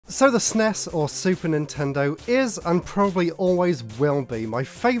So the SNES, or Super Nintendo, is and probably always will be my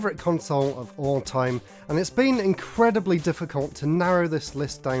favourite console of all time, and it's been incredibly difficult to narrow this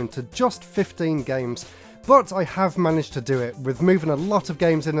list down to just 15 games, but I have managed to do it with moving a lot of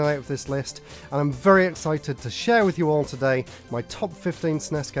games in and out of this list, and I'm very excited to share with you all today my top 15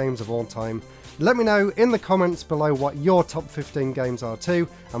 SNES games of all time. Let me know in the comments below what your top 15 games are too,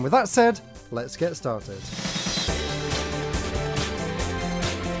 and with that said, let's get started.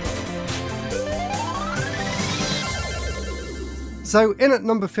 So in at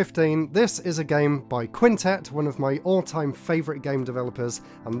number 15, this is a game by Quintet, one of my all-time favourite game developers,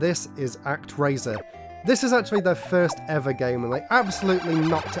 and this is ActRaiser. This is actually their first ever game, and they absolutely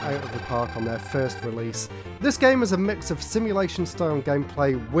knocked it out of the park on their first release. This game is a mix of simulation-style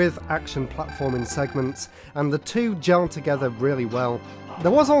gameplay with action platforming segments, and the two gel together really well. There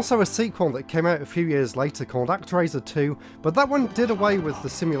was also a sequel that came out a few years later called ActRaiser 2, but that one did away with the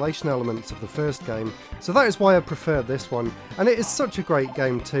simulation elements of the first game, so that is why I prefer this one. And it is such a great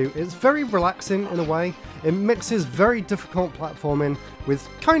game too. It's very relaxing in a way. It mixes very difficult platforming with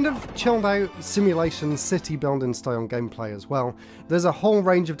kind of chilled out simulation city building style gameplay as well. There's a whole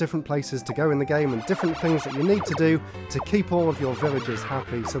range of different places to go in the game and different things that you need to do to keep all of your villagers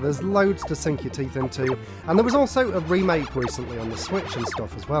happy, so there's loads to sink your teeth into. And there was also a remake recently on the Switch and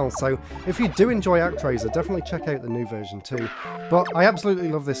stuff as well, so if you do enjoy ActRaiser, definitely check out the new version too. But I absolutely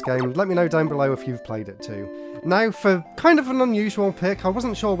love this game. Let me know down below if you've played it too. Now, for kind of an unusual pick, I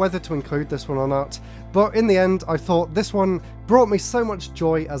wasn't sure whether to include this one or not, but in the end I thought this one brought me so much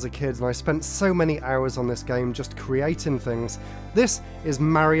joy as a kid, and I spent so many hours on this game just creating things. This is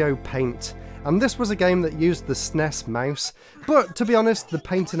Mario Paint. And this was a game that used the SNES mouse, but to be honest, the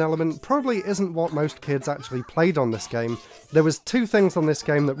painting element probably isn't what most kids actually played on this game. There was two things on this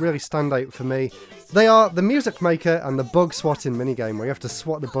game that really stand out for me. They are the music maker and the bug swatting minigame, where you have to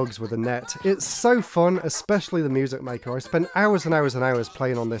swat the bugs with a net. It's so fun, especially the music maker. I spent hours and hours and hours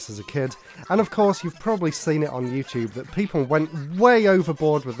playing on this as a kid, and of course you've probably seen it on YouTube that people went way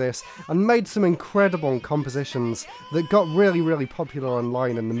overboard with this and made some incredible compositions that got really popular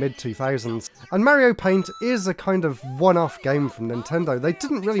online in the mid-2000s. And Mario Paint is a kind of one-off game from Nintendo. They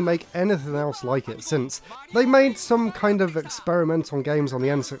didn't really make anything else like it since. They made some kind of experimental games on the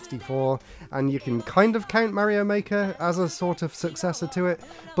N64, and you can kind of count Mario Maker as a sort of successor to it,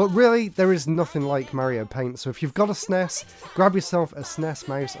 but really there is nothing like Mario Paint. So if you've got a SNES, grab yourself a SNES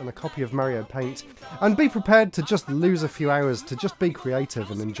mouse and a copy of Mario Paint, and be prepared to just lose a few hours to just be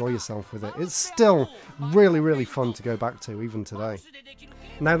creative and enjoy yourself with it. It's still really fun to go back to even today.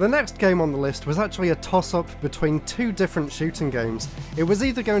 Now, the next game on the list was actually a toss-up between two different shooting games. It was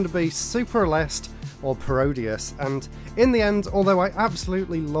either going to be Super Celeste or Parodius, and in the end, although I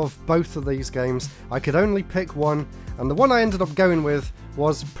absolutely love both of these games, I could only pick one, and the one I ended up going with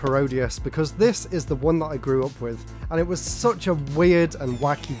was Parodius, because this is the one that I grew up with, and it was such a weird and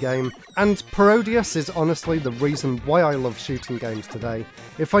wacky game, and Parodius is honestly the reason why I love shooting games today.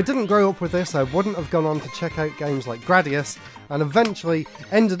 If I didn't grow up with this, I wouldn't have gone on to check out games like Gradius, and eventually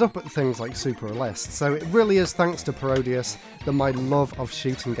ended up at things like Super Celeste, so it really is thanks to Parodius that my love of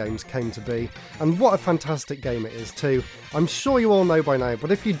shooting games came to be, and what a fantastic game it is too. I'm sure you all know by now,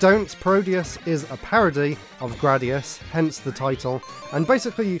 but if you don't, Parodius is a parody of Gradius, hence the title, and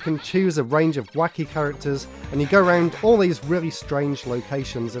basically you can choose a range of wacky characters and you go around all these really strange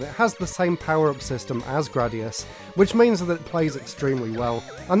locations, and it has the same power-up system as Gradius, which means that it plays extremely well.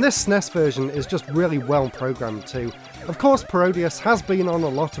 And this SNES version is just really well programmed too. Of course, Parodius has been on a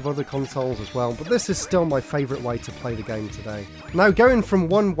lot of other consoles as well, but this is still my favourite way to play the game today. Now, going from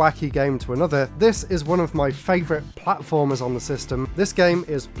one wacky game to another, this is one of my favourite platformers on the system. This game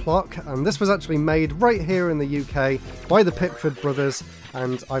is Pluck, and this was actually made right here in the UK by the Pickford brothers,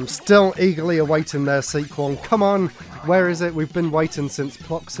 and I'm still eagerly awaiting their sequel. Come on, where is it? We've been waiting since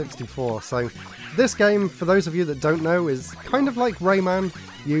Pluck 64, so this game, for those of you that don't know, is kind of like Rayman.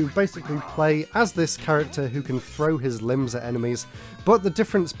 You basically play as this character who can throw his limbs at enemies, but the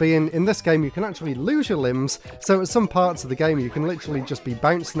difference being, in this game you can actually lose your limbs, so at some parts of the game you can literally just be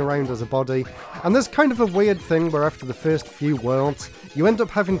bouncing around as a body, and there's kind of a weird thing where after the first few worlds you end up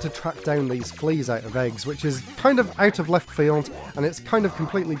having to track down these fleas out of eggs, which is kind of out of left field, and it's kind of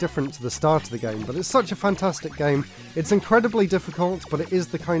completely different to the start of the game, but it's such a fantastic game. It's incredibly difficult, but it is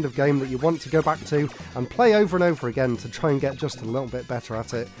the kind of game that you want to go back to and play over and over again to try and get just a little bit better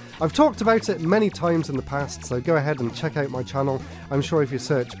at it. I've talked about it many times in the past, so go ahead and check out my channel. I'm sure if you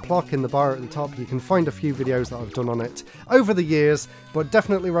search Pluck in the bar at the top, you can find a few videos that I've done on it over the years, but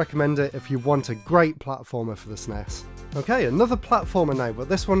definitely recommend it if you want a great platformer for the SNES. Okay, another platformer now, but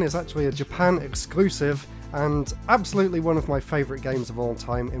this one is actually a Japan exclusive, and absolutely one of my favourite games of all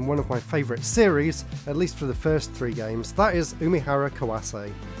time in one of my favourite series, at least for the first 3 games. That is Umihara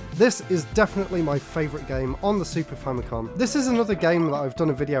Kawase. This is definitely my favourite game on the Super Famicom. This is another game that I've done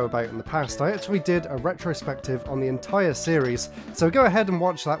a video about in the past. I actually did a retrospective on the entire series, so go ahead and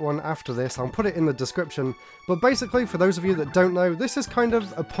watch that one after this. I'll put it in the description. But basically, for those of you that don't know, this is kind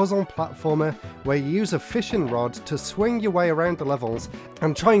of a puzzle platformer where you use a fishing rod to swing your way around the levels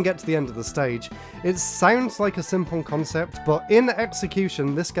and try and get to the end of the stage. It sounds like a simple concept, but in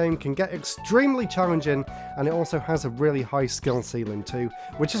execution this game can get extremely challenging, and it also has a really high skill ceiling too,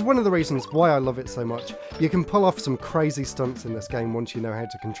 which is one of the reasons why I love it so much. You can pull off some crazy stunts in this game once you know how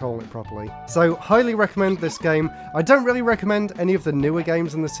to control it properly. So highly recommend this game. I don't really recommend any of the newer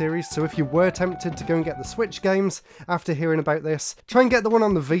games in the series, so if you were tempted to go and get the Switch games after hearing about this, try and get the one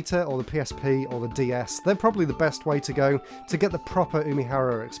on the Vita or the PSP or the DS. They're probably the best way to go to get the proper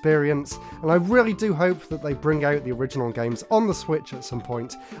Umihara experience, and I really do hope that they bring out the original games on the Switch at some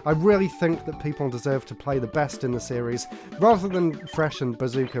point. I really think that people deserve to play the best in the series, rather than Fresh and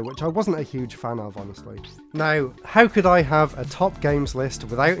Bazooka, which I wasn't a huge fan of, honestly. Now, how could I have a top games list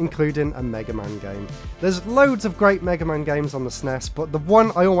without including a Mega Man game? There's loads of great Mega Man games on the SNES, but the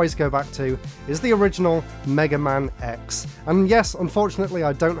one I always go back to is the original Mega Man X. And yes, unfortunately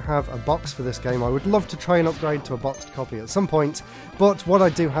I don't have a box for this game. I would love to try and upgrade to a boxed copy at some point, but what I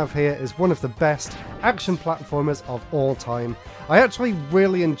do have here is one of the best action platformers of all time. I actually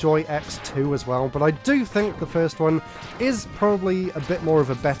really enjoy X2 as well, but I do think the first one is probably a bit more of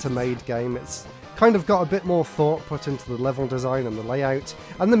a better made game. It's kind of got a bit more thought put into the level design and the layout,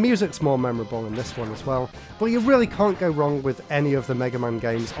 and the music's more memorable in this one as well, but you really can't go wrong with any of the Mega Man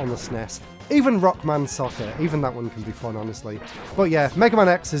games on the SNES. Even Rockman Soccer, even that one can be fun, honestly. But yeah, Mega Man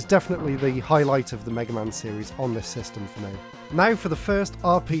X is definitely the highlight of the Mega Man series on this system for me. Now for the first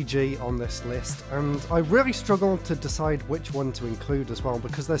RPG on this list, and I really struggled to decide which one to include as well,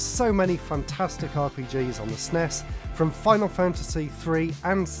 because there's so many fantastic RPGs on the SNES, from Final Fantasy 3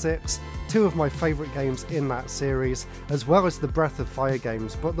 and 6, 2 of my favourite games in that series, as well as the Breath of Fire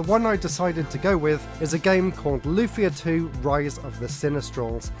games, but the one I decided to go with is a game called Lufia 2 Rise of the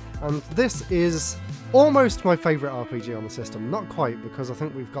Sinistrals, and this is almost my favourite RPG on the system. Not quite, because I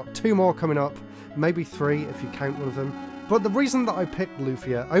think we've got 2 more coming up, maybe 3 if you count one of them. But the reason that I picked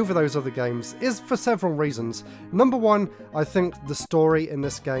Lufia over those other games is for several reasons. Number one, I think the story in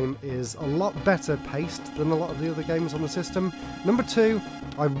this game is a lot better paced than a lot of the other games on the system. Number two,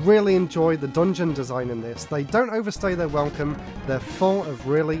 I really enjoy the dungeon design in this. They don't overstay their welcome, they're full of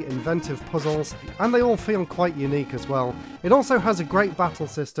really inventive puzzles, and they all feel quite unique as well. It also has a great battle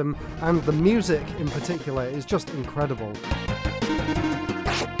system, and the music in particular is just incredible.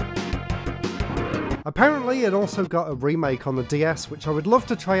 Apparently it also got a remake on the DS, which I would love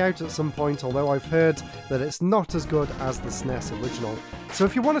to try out at some point, although I've heard that it's not as good as the SNES original. So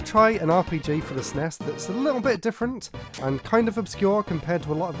if you want to try an RPG for the SNES that's a little bit different and kind of obscure compared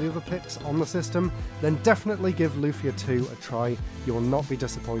to a lot of the other picks on the system, then definitely give Lufia 2 a try. You will not be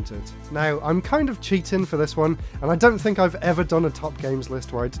disappointed. Now, I'm kind of cheating for this one, and I don't think I've ever done a top games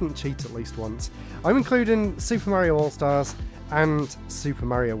list where I didn't cheat at least once. I'm including Super Mario All-Stars and Super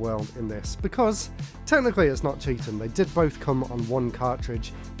Mario World in this, because technically it's not cheating, they did both come on one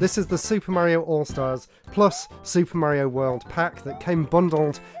cartridge. This is the Super Mario All-Stars plus Super Mario World pack that came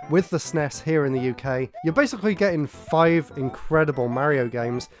bundled with the SNES here in the UK. You're basically getting 5 incredible Mario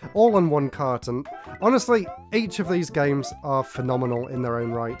games all on one cart, and honestly, each of these games are phenomenal in their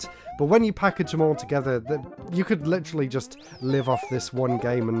own right. But when you package them all together, you could literally just live off this one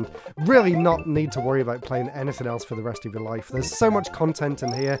game and really not need to worry about playing anything else for the rest of your life. There's so much content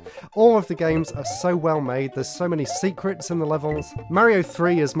in here, all of the games are so well made, there's so many secrets in the levels. Mario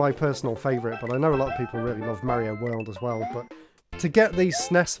 3 is my personal favourite, but I know a lot of people really love Mario World as well. But to get these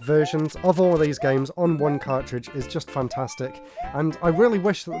SNES versions of all of these games on one cartridge is just fantastic, and I really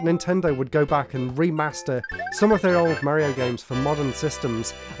wish that Nintendo would go back and remaster some of their old Mario games for modern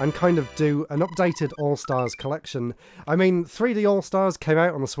systems and kind of do an updated All-Stars collection. I mean, 3D All-Stars came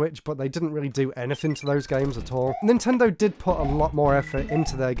out on the Switch, but they didn't really do anything to those games at all. Nintendo did put a lot more effort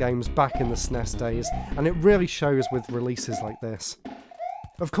into their games back in the SNES days, and it really shows with releases like this.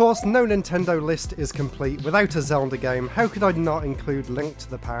 Of course, no Nintendo list is complete without a Zelda game. How could I not include Link to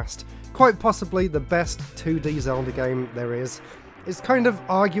the Past? Quite possibly the best 2D Zelda game there is. It's kind of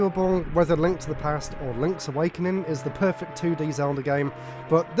arguable whether Link to the Past or Link's Awakening is the perfect 2D Zelda game,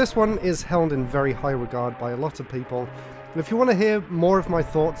 but this one is held in very high regard by a lot of people. If you want to hear more of my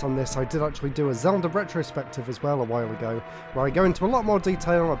thoughts on this, I did actually do a Zelda retrospective as well a while ago, where I go into a lot more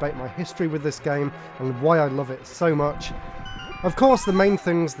detail about my history with this game and why I love it so much. Of course, the main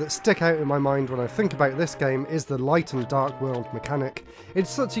things that stick out in my mind when I think about this game is the light and dark world mechanic.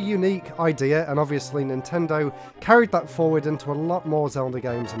 It's such a unique idea, and obviously Nintendo carried that forward into a lot more Zelda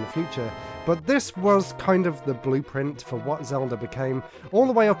games in the future. But this was kind of the blueprint for what Zelda became, all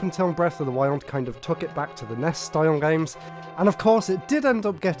the way up until Breath of the Wild kind of took it back to the NES style games. And of course it did end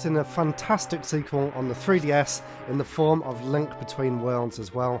up getting a fantastic sequel on the 3DS in the form of Link Between Worlds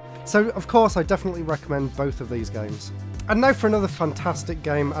as well. So of course I definitely recommend both of these games. And now for another fantastic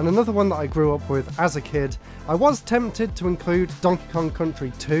game, and another one that I grew up with as a kid. I was tempted to include Donkey Kong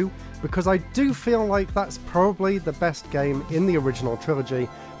Country 2, because I do feel like that's probably the best game in the original trilogy,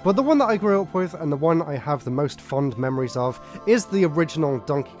 but the one that I grew up with and the one I have the most fond memories of is the original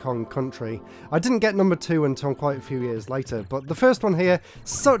Donkey Kong Country. I didn't get number 2 until quite a few years later, but the first one here,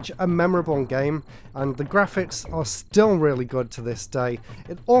 such a memorable game, and the graphics are still really good to this day.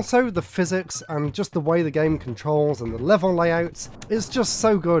 Also, the physics and just the way the game controls and the level layouts is just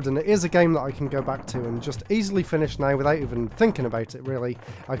so good, and it is a game that I can go back to and just easily finish now without even thinking about it really.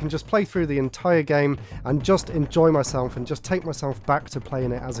 I can just play through the entire game and just enjoy myself and just take myself back to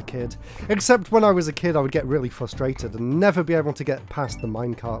playing it as a kid. Except when I was a kid I would get really frustrated and never be able to get past the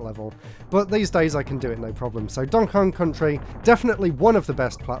minecart level. But these days I can do it no problem. So Donkey Kong Country, definitely one of the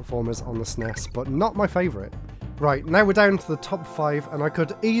best platformers on the SNES, but not my favourite. Right, now we're down to the top 5, and I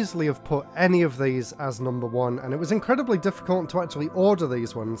could easily have put any of these as number 1, and it was incredibly difficult to actually order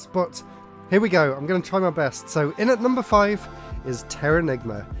these ones, but here we go, I'm going to try my best. So in at number 5 is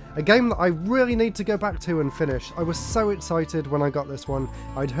Terranigma, a game that I really need to go back to and finish. I was so excited when I got this one.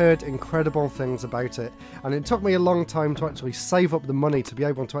 I'd heard incredible things about it, and it took me a long time to actually save up the money to be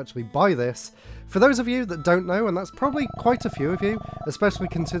able to actually buy this. For those of you that don't know, and that's probably quite a few of you, especially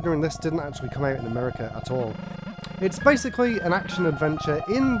considering this didn't actually come out in America at all, it's basically an action-adventure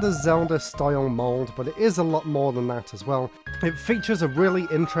in the Zelda-style mould, but it is a lot more than that as well. It features a really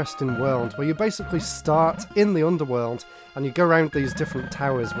interesting world where you basically start in the underworld and you go around these different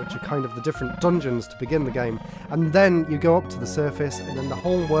towers, which are kind of the different dungeons to begin the game, and then you go up to the surface and then the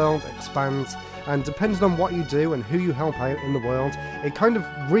whole world expands, and depending on what you do and who you help out in the world, it kind of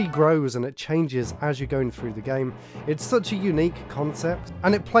regrows and it changes as you're going through the game. It's such a unique concept,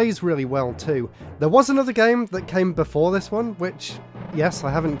 and it plays really well too. There was another game that came before this one, which, yes,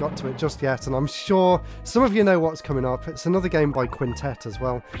 I haven't got to it just yet, and I'm sure some of you know what's coming up. It's another game by Quintet as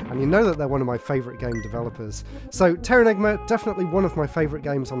well, and you know that they're one of my favourite game developers. So Terranigma, definitely one of my favourite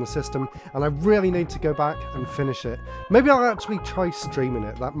games on the system, and I really need to go back and finish it. Maybe I'll actually try streaming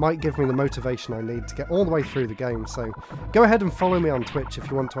it. That might give me the motivation I need to get all the way through the game, so go ahead and follow me on Twitch if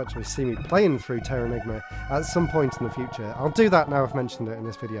you want to actually see me playing through Terranigma at some point in the future. I'll do that now I've mentioned it in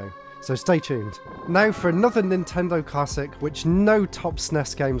this video, so stay tuned. Now for another Nintendo classic, which no top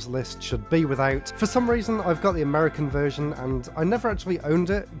SNES games list should be without. For some reason I've got the American version and I never actually owned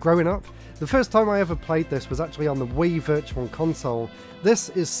it growing up. The first time I ever played this was actually on the Wii Virtual Console. This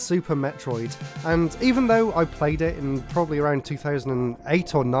is Super Metroid, and even though I played it in probably around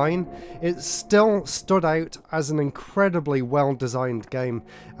 2008 or 9, it still stood out as an incredibly well designed game,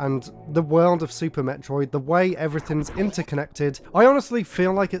 and the world of Super Metroid, the way everything's interconnected, I honestly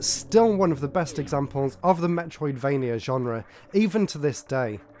feel like it's still one of the best examples of the Metroidvania genre, even to this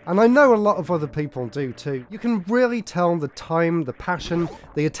day. And I know a lot of other people do too. You can really tell the time, the passion,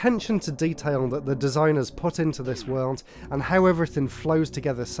 the attention to detail that the designers put into this world, and how everything flows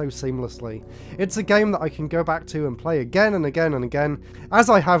together so seamlessly. It's a game that I can go back to and play again and again and again,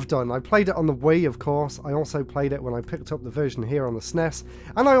 as I have done. I played it on the Wii, of course. I also played it when I picked up the version here on the SNES,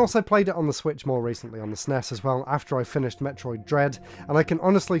 and I also played it on the Switch more recently on the SNES as well, after I finished Metroid Dread, and I can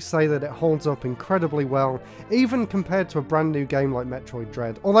honestly say that it holds up incredibly well, even compared to a brand new game like Metroid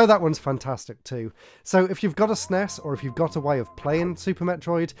Dread. Although that one's fantastic too. So if you've got a SNES, or if you've got a way of playing Super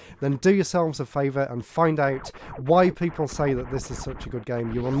Metroid, then do yourselves a favour and find out why people say that this is such a good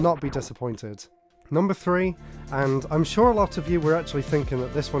game. You will not be disappointed. Number 3, and I'm sure a lot of you were actually thinking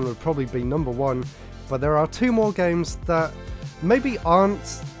that this one would probably be number 1, but there are 2 more games that maybe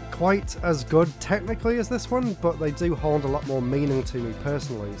aren't quite as good technically as this one, but they do hold a lot more meaning to me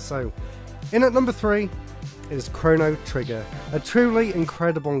personally. So in at number 3 is Chrono Trigger, a truly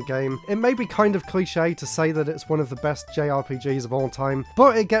incredible game. It may be kind of cliche to say that it's one of the best JRPGs of all time,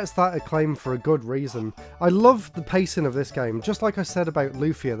 but it gets that acclaim for a good reason. I love the pacing of this game. Just like I said about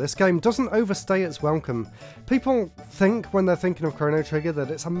Lufia, this game doesn't overstay its welcome. People think when they're thinking of Chrono Trigger that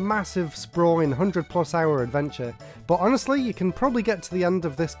it's a massive, sprawling 100+ hour adventure, but honestly you can probably get to the end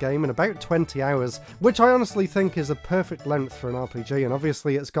of this game in about 20 hours, which I honestly think is a perfect length for an RPG, and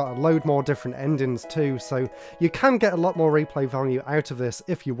obviously it's got a load more different endings too, so You can get a lot more replay value out of this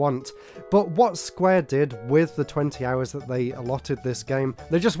if you want, but what Square did with the 20 hours that they allotted this game,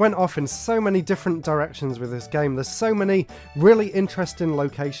 they just went off in so many different directions with this game. There's so many really interesting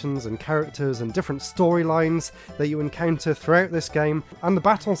locations and characters and different storylines that you encounter throughout this game, and the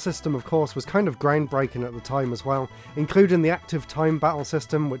battle system of course was kind of groundbreaking at the time as well, including the active time battle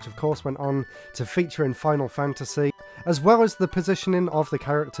system, which of course went on to feature in Final Fantasy, as well as the positioning of the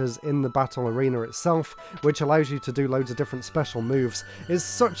characters in the battle arena itself, which allows you to do loads of different special moves. It's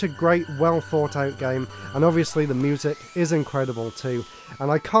such a great, well thought out game, and obviously the music is incredible too,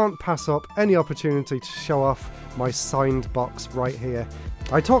 and I can't pass up any opportunity to show off my signed box right here.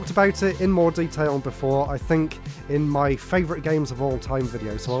 I talked about it in more detail before, I think in my favourite games of all time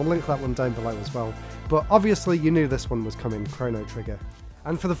video, so I'll link that one down below as well. But obviously you knew this one was coming, Chrono Trigger.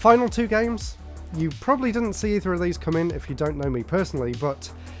 And for the final two games, you probably didn't see either of these come in if you don't know me personally, but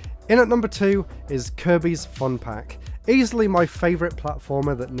in at number 2 is Kirby's Fun Pack. Easily my favourite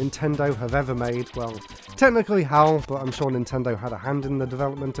platformer that Nintendo have ever made. Well, technically HAL, but I'm sure Nintendo had a hand in the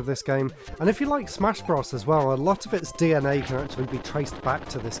development of this game. And if you like Smash Bros as well, a lot of its DNA can actually be traced back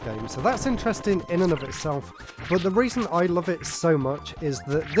to this game, so that's interesting in and of itself. But the reason I love it so much is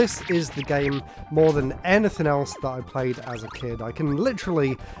that this is the game more than anything else that I played as a kid. I can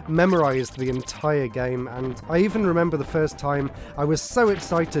literally memorise the entire game, and I even remember the first time I was so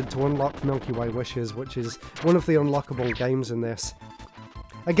excited to unlock Milky Way Wishes, which is one of the unlockable games in this.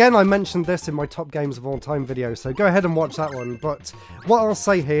 Again, I mentioned this in my top games of all time video, so go ahead and watch that one, but what I'll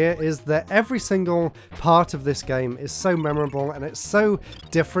say here is that every single part of this game is so memorable, and it's so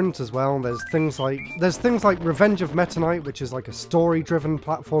different as well. There's things like Revenge of Meta Knight, which is like a story-driven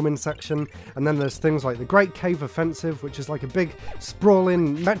platforming section, and then there's things like the Great Cave Offensive, which is like a big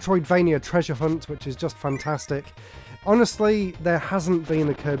sprawling Metroidvania treasure hunt, which is just fantastic. Honestly, there hasn't been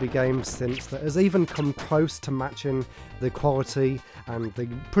a Kirby game since that has even come close to matching the quality and the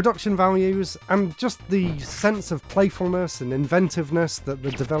production values and just the sense of playfulness and inventiveness that the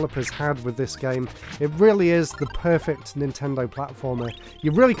developers had with this game. It really is the perfect Nintendo platformer.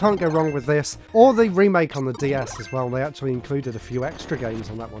 You really can't go wrong with this, or the remake on the DS as well. They actually included a few extra games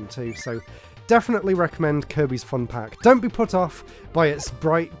on that one too, so definitely recommend Kirby's Fun Pack. Don't be put off by its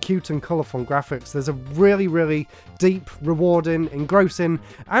bright, cute and colourful graphics. There's a really, really deep, rewarding, engrossing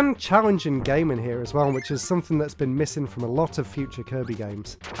and challenging game in here as well, which is something that's been missing from a lot of future Kirby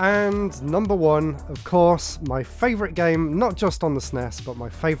games. And number 1, of course, my favourite game, not just on the SNES, but my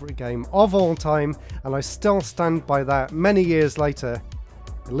favourite game of all time, and I still stand by that many years later.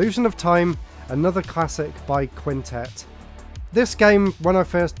 Illusion of Time, another classic by Quintet. This game, when I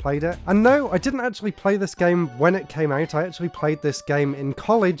first played it, and no, I didn't actually play this game when it came out, I actually played this game in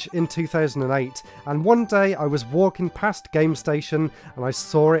college in 2008, and one day I was walking past Game Station and I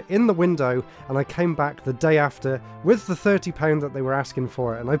saw it in the window, and I came back the day after with the £30 that they were asking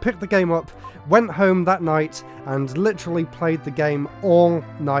for it, and I picked the game up, went home that night, and literally played the game all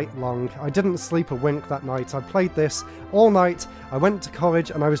night long. I didn't sleep a wink that night. I played this all night. I went to college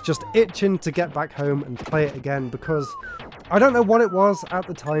and I was just itching to get back home and play it again, because I don't know what it was at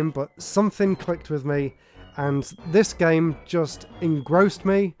the time, but something clicked with me, and this game just engrossed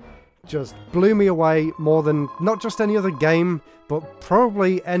me, just blew me away more than not just any other game, but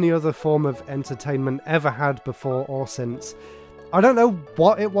probably any other form of entertainment ever had before or since. I don't know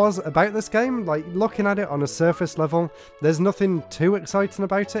what it was about this game. Like, looking at it on a surface level, there's nothing too exciting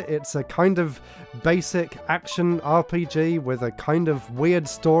about it. It's a kind of basic action RPG with a kind of weird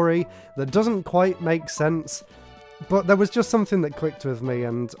story that doesn't quite make sense. But there was just something that clicked with me,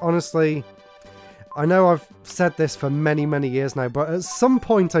 and honestly, I know I've said this for many, many years now, but at some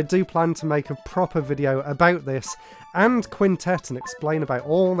point I do plan to make a proper video about this and Quintet and explain about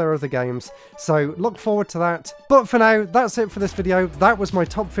all their other games, so look forward to that. But for now, that's it for this video. That was my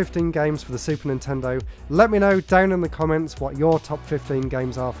top 15 games for the Super Nintendo. Let me know down in the comments what your top 15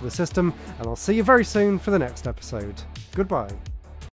 games are for the system, and I'll see you very soon for the next episode. Goodbye.